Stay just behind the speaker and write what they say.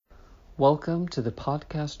Welcome to the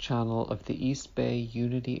podcast channel of the East Bay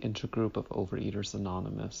Unity Intergroup of Overeaters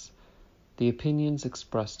Anonymous. The opinions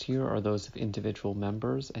expressed here are those of individual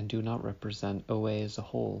members and do not represent OA as a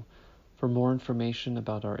whole. For more information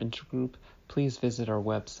about our intergroup, please visit our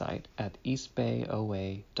website at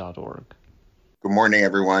eastbayoa.org. Good morning,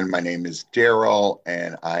 everyone. My name is Daryl,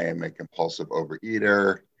 and I am a compulsive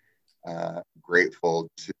overeater. Grateful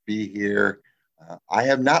to be here. I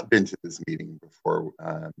have not been to this meeting before,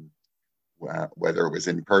 whether it was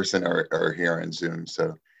in person or here on Zoom.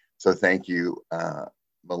 So thank you,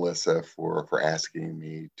 Melissa, for asking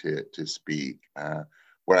me to speak.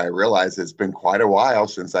 What I realize it's been quite a while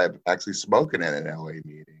since I've actually spoken at an LA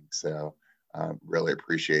meeting. So really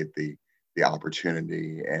appreciate the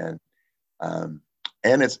opportunity um,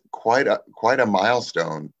 and it's quite a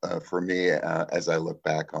milestone for me as I look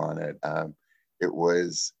back on it. It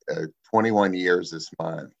was 21 years this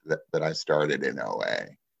month that I started in OA.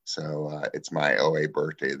 So it's my OA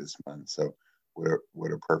birthday this month. So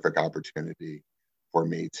what a perfect opportunity for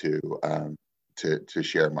me to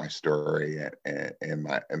share my story and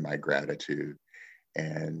my gratitude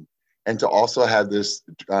and to also have this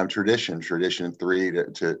tradition 3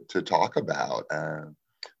 to talk about.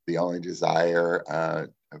 The only desire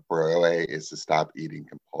for OA is to stop eating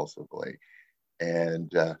compulsively.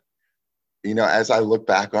 And, as I look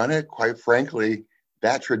back on it, quite frankly,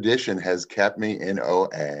 that tradition has kept me in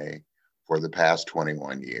OA for the past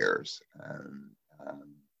 21 years.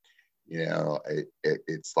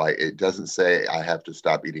 It's like, it doesn't say I have to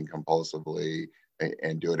stop eating compulsively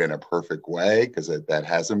and do it in a perfect way, because that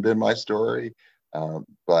hasn't been my story.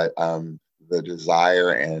 But the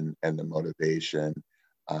desire and the motivation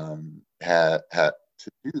to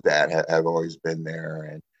do that have always been there.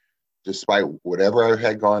 And despite whatever I've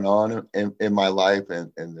had going on in my life,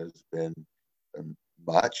 and there's been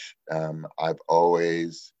much, I've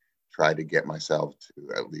always tried to get myself to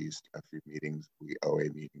at least a few OA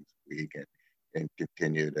meetings a week, and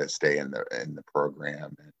continue to stay in the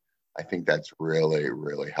program. And I think that's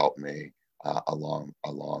really helped me along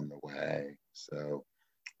the way. So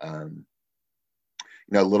a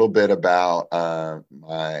little bit about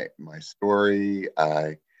my story.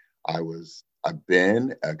 I've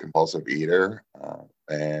been a compulsive eater,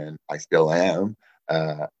 and I still am.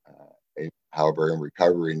 However, in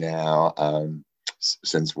recovery now,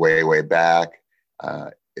 since way back,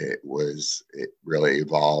 it really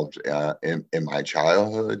evolved in my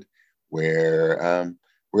childhood, where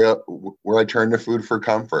I turned to food for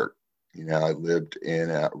comfort. I lived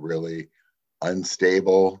in a really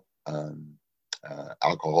unstable,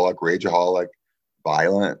 alcoholic, rageaholic,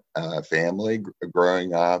 violent family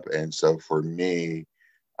growing up. And so for me,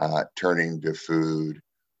 turning to food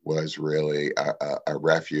was really a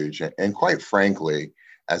refuge. And quite frankly,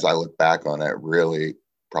 as I look back on it, really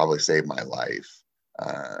probably saved my life.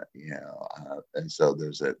 And so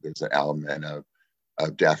there's an element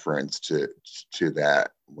of deference to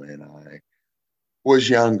that when I was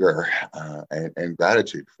younger, and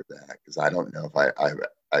gratitude for that, because I don't know if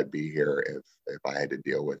I'd be here if I had to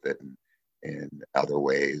deal with it in other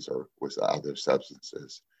ways or with other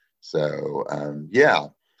substances. So yeah,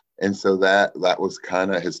 and so that was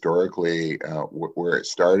kind of historically where it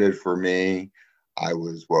started for me. I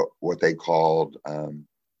was what they called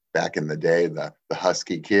back in the day the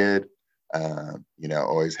husky kid.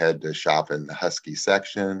 Always had to shop in the husky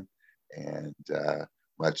section, and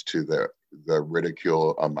much to the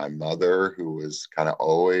ridicule of my mother, who was kind of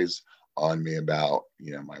always on me about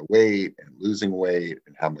my weight and losing weight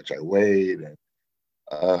and how much I weighed, and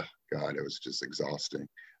God, it was just exhausting.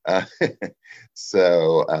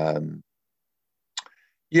 So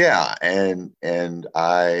yeah, and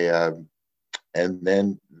I and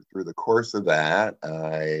then through the course of that,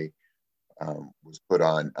 I was put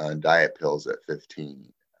on diet pills at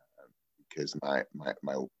 15, because my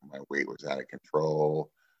weight was out of control.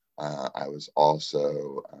 I was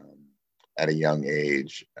also at a young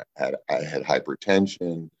age I had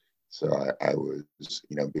hypertension, so I was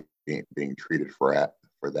being treated for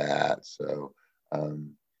that. So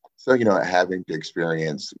having to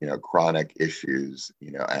experience chronic issues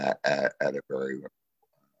at a very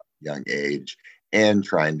young age, and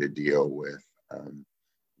trying to deal with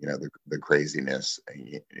the craziness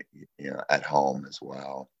at home as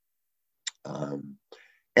well.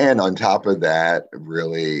 And on top of that,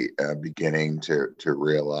 really beginning to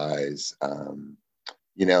realize, I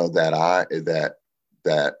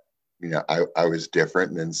was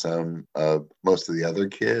different than some of most of the other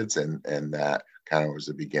kids, and that kind of was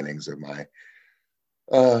the beginnings of my,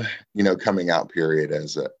 coming out period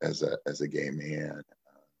as a gay man.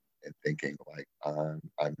 and thinking like I'm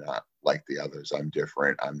not like the others. I'm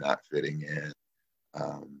different. I'm not fitting in.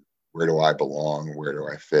 Where do I belong? Where do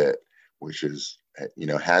I fit? Which is,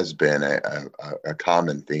 has been a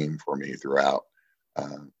common theme for me throughout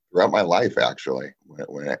my life, actually.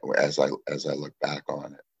 As I look back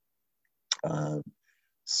on it,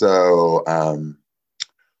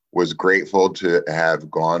 was grateful to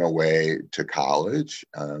have gone away to college,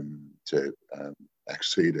 to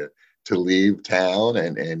actually to leave town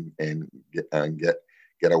and get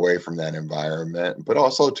away from that environment, but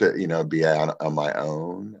also to be on my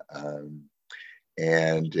own.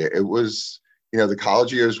 And it was, the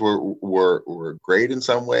college years were great in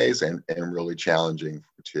some ways and really challenging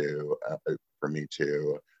for me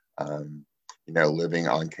too. Living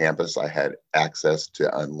on campus, I had access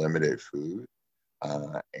to unlimited food.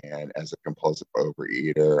 And as a compulsive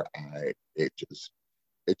overeater, it just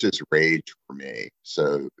raged for me.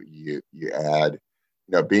 So you add,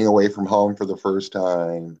 being away from home for the first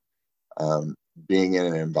time, being in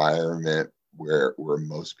an environment where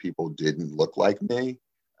most people didn't look like me,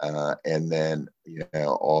 and then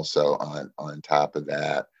also on top of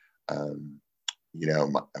that,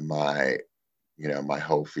 my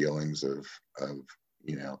whole feelings of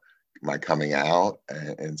my coming out,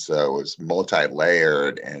 and so it was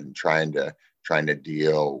multi-layered and trying to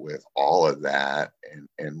deal with all of that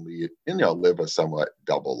and live a somewhat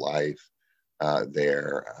double life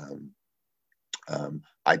there.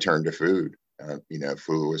 I turned to food.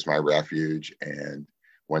 Food was my refuge, and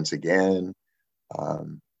once again,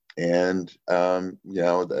 the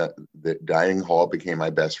dining hall became my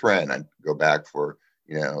best friend. I'd go back for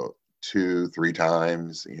 2-3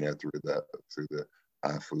 times through the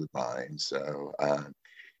food line. So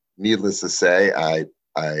needless to say,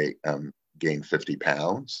 I gained 50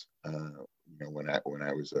 pounds when I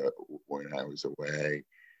was away,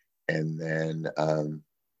 and then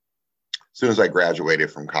as soon as I graduated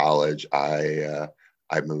from college, I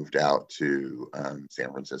moved out to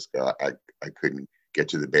San Francisco. I couldn't get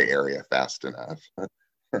to the Bay Area fast enough.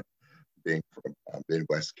 Being from a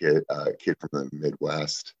Midwest kid from the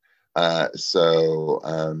Midwest, so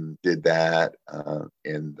did that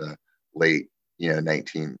in the late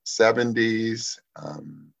 1970s,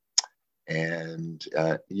 and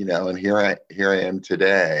here I am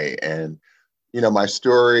today. And my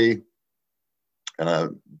story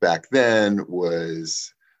back then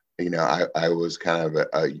was, I was kind of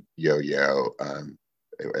a yo-yo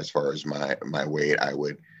as far as my weight. I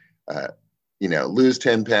would lose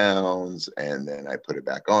 10 pounds and then I put it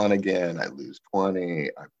back on again. I lose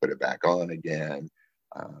 20, I put it back on again.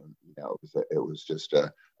 It was just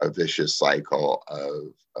a vicious cycle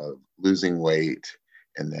of losing weight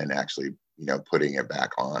and then actually putting it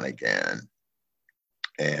back on again.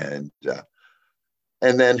 And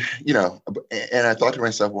then, and I thought to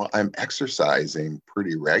myself, well, I'm exercising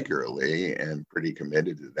pretty regularly and pretty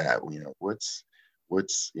committed to that. What's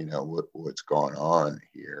going on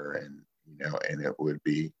here? And it would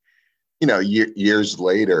be, years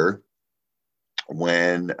later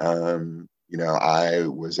when, I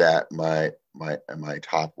was at my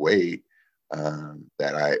top weight,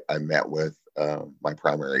 that I met with my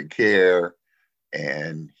primary care,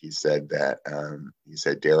 and he said,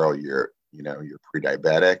 Daryl, you're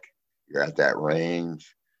pre-diabetic, you're at that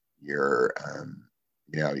range, you're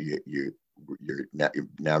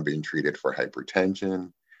now being treated for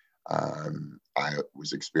hypertension. I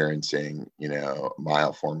was experiencing,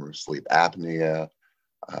 mild form of sleep apnea,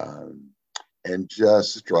 and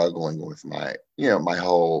just struggling with my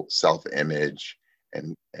whole self-image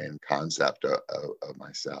and concept of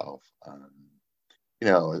myself.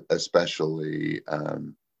 Especially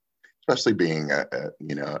being a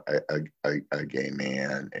gay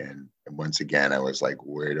man, and once again I was like,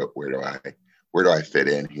 where do I fit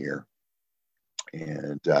in here?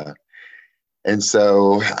 And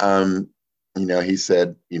so he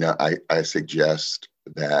said, I suggest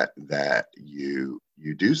that you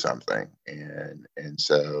do something, and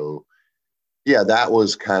so that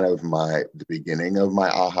was kind of the beginning of my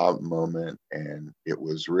aha moment. And it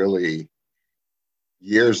was really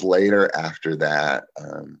years later after that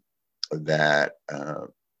that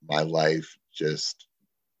my life just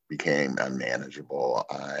became unmanageable.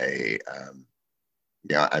 I'm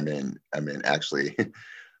in actually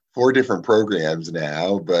 4 different programs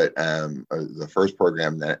now, but the first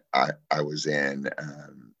program that I was in,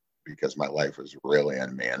 because my life was really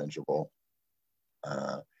unmanageable,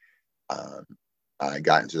 I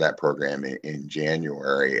got into that program in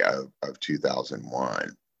January of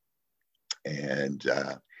 2001, and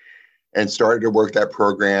started to work that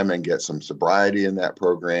program and get some sobriety in that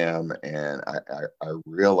program. And I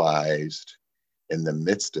realized in the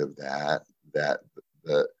midst of that,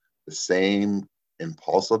 the same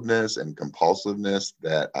impulsiveness and compulsiveness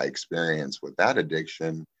that I experienced with that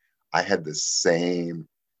addiction, I had the same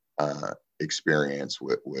experience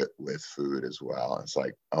with food as well. It's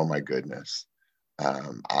like, oh my goodness,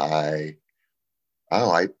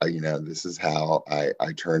 this is how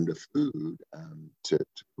I turned to food to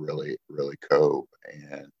really, really cope.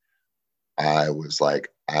 And I was like,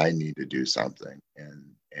 I need to do something.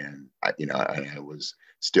 And I was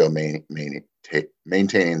still maintaining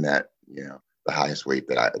that, the highest weight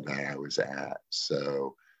that I was at.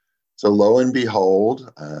 So lo and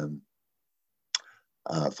behold,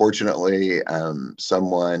 fortunately,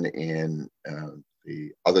 someone in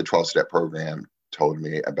the other 12-step program told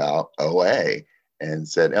me about OA and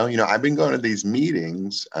said, oh, I've been going to these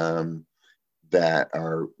meetings that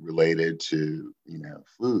are related to,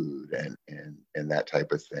 food and that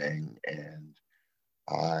type of thing. And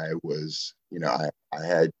I was, I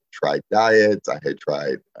had tried diets. I had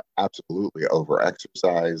tried absolutely over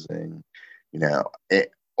exercising,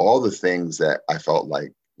 all the things that I felt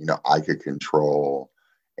like, I could control.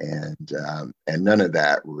 And none of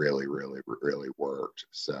that really, really, really worked.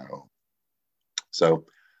 So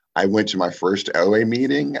I went to my first OA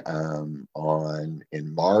meeting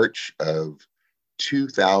in March of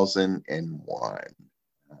 2001.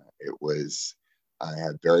 I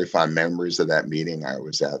have very fond memories of that meeting. I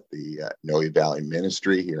was at the Noe Valley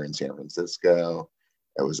Ministry here in San Francisco.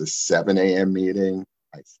 It was a 7 a.m. meeting.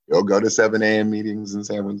 I still go to 7 a.m. meetings in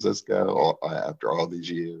San Francisco after all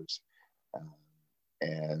these years.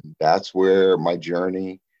 And that's where my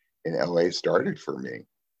journey in OA started for me.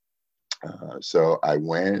 So I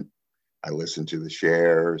went, I listened to the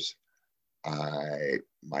shares.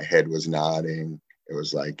 My head was nodding. It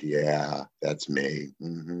was like, yeah, that's me.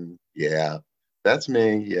 Mm-hmm. Yeah, that's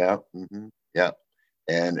me. Yeah. Mm-hmm. Yeah.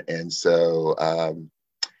 And so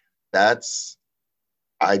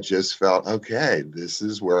I just felt, okay, this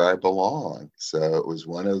is where I belong. So it was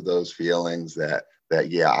one of those feelings that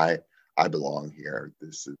yeah, I belong here.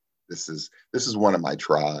 This is one of my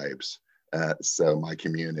tribes. So my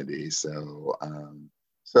community. So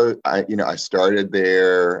I started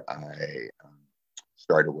there. I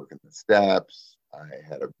started working the steps. I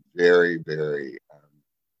had a very, very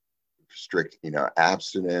strict,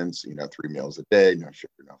 abstinence. 3 meals a day, no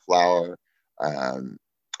sugar, no flour.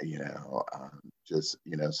 Just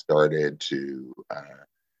started to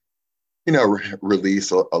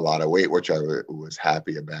release a lot of weight, which I was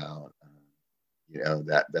happy about.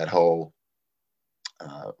 That whole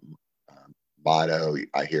motto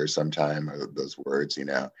I hear sometime, those words,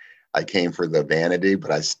 I came for the vanity,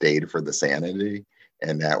 but I stayed for the sanity.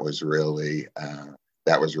 And that was really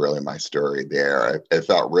my story there. It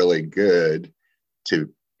felt really good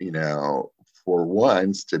to, for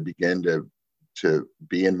once to begin to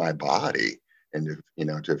be in my body and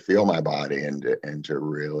to feel my body and to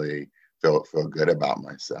really feel good about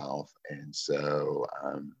myself. And so,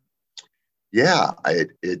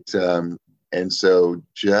 and so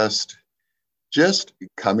just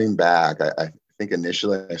coming back, I think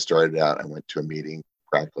initially I started out, I went to a meeting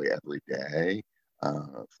practically every day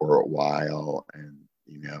for a while. And,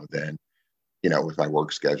 then, with my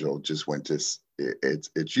work schedule, just went to,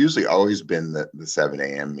 it's usually always been the 7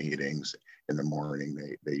 a.m. meetings in the morning.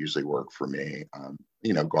 They usually work for me,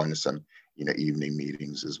 going to some, evening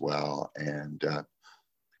meetings as well. And,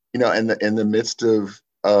 in the midst of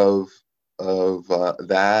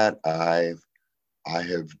that, I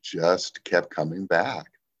have just kept coming back.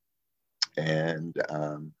 And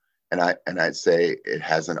I'd say it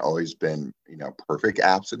hasn't always been, perfect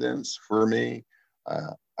abstinence for me.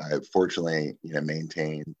 I've fortunately,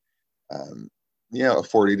 maintained, a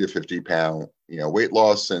 40 to 50 pound, weight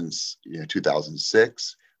loss since,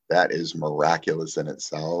 2006. That is miraculous in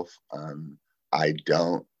itself. I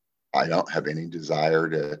don't have any desire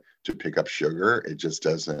to pick up sugar. It just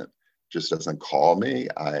doesn't call me.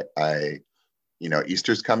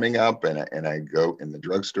 Easter's coming up, and I go in the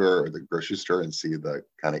drugstore or the grocery store and see the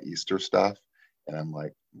kind of Easter stuff, and I'm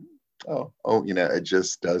like, oh, it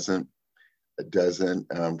just doesn't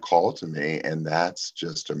call to me, and that's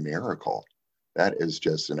just a miracle. That is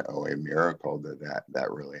just an OA miracle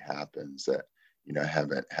that really happens. That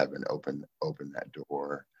haven't opened that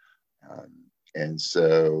door, and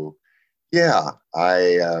so yeah,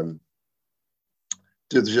 I.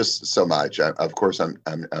 There's just so much. Of course, I'm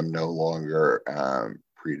no longer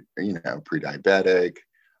pre-diabetic.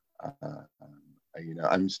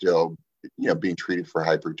 I'm still being treated for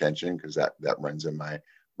hypertension because that runs in my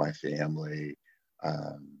family.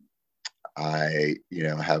 I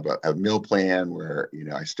have a meal plan where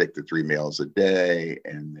I stick to 3 meals a day,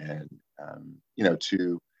 and then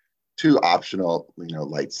two optional,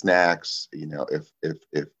 light snacks, if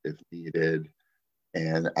needed.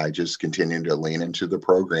 And I just continue to lean into the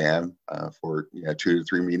program for 2 to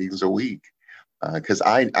 3 meetings a week because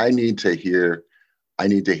I need to hear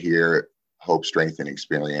hope, strength, and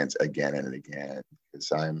experience again and again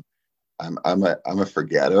because I'm a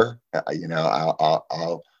forgetter.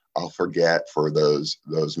 I'll forget for those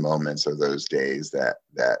moments or those days that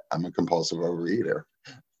I'm a compulsive overeater,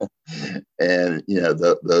 and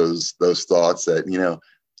those thoughts that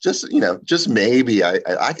just maybe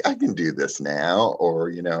I can do this now,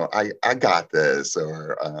 or I got this,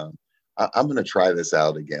 or I'm going to try this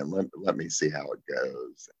out again. Let me see how it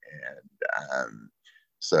goes, and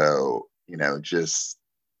so just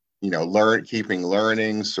keeping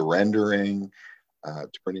learning, surrendering,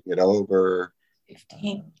 turning it over.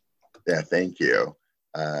 15. Yeah, thank you.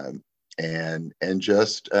 And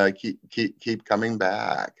just keep coming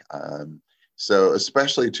back. So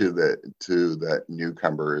especially to the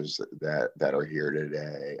newcomers that are here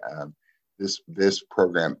today, this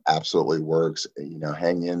program absolutely works.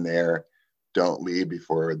 Hang in there. Don't leave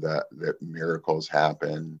before the miracles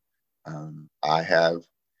happen. I have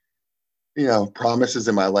promises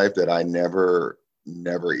in my life that I never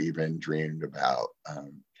even dreamed about.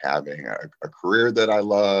 Having a career that I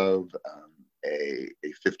love, a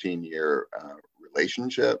 15-year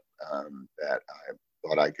relationship that I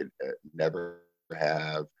thought I could never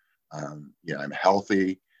have. I'm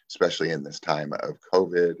healthy, especially in this time of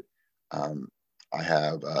COVID. I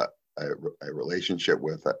have a relationship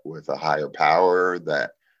with a higher power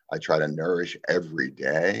that I try to nourish every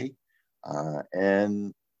day,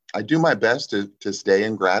 and I do my best to stay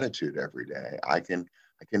in gratitude every day. I can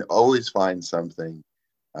always find something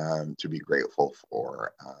to be grateful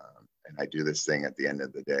for. And I do this thing at the end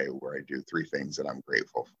of the day where I do 3 things that I'm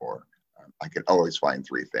grateful for. I can always find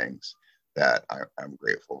 3 things that I'm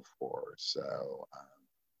grateful for. So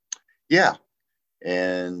yeah,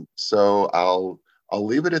 and so I'll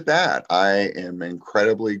leave it at that. I am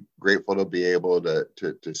incredibly grateful to be able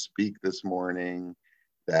to speak this morning,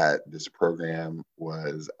 that this program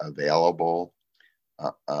was available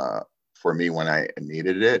for me when I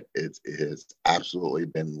needed it. It has absolutely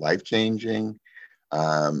been life-changing.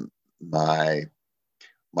 My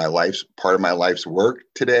part of my life's work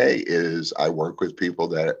today is I work with people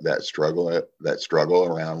that struggle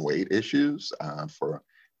around weight issues for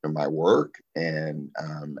my work, and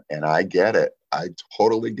I get it. I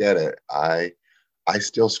totally get it. I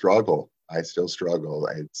still struggle.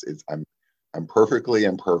 I'm perfectly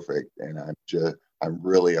imperfect, and I'm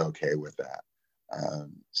really okay with that.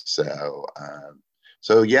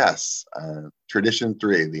 So yes, tradition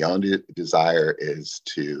 3, the only desire is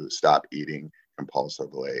to stop eating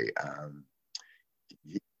compulsively.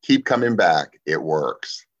 Keep coming back. It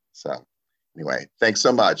works. So anyway, thanks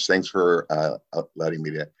so much. Thanks for letting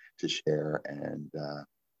me to share, and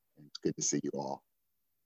it's good to see you all.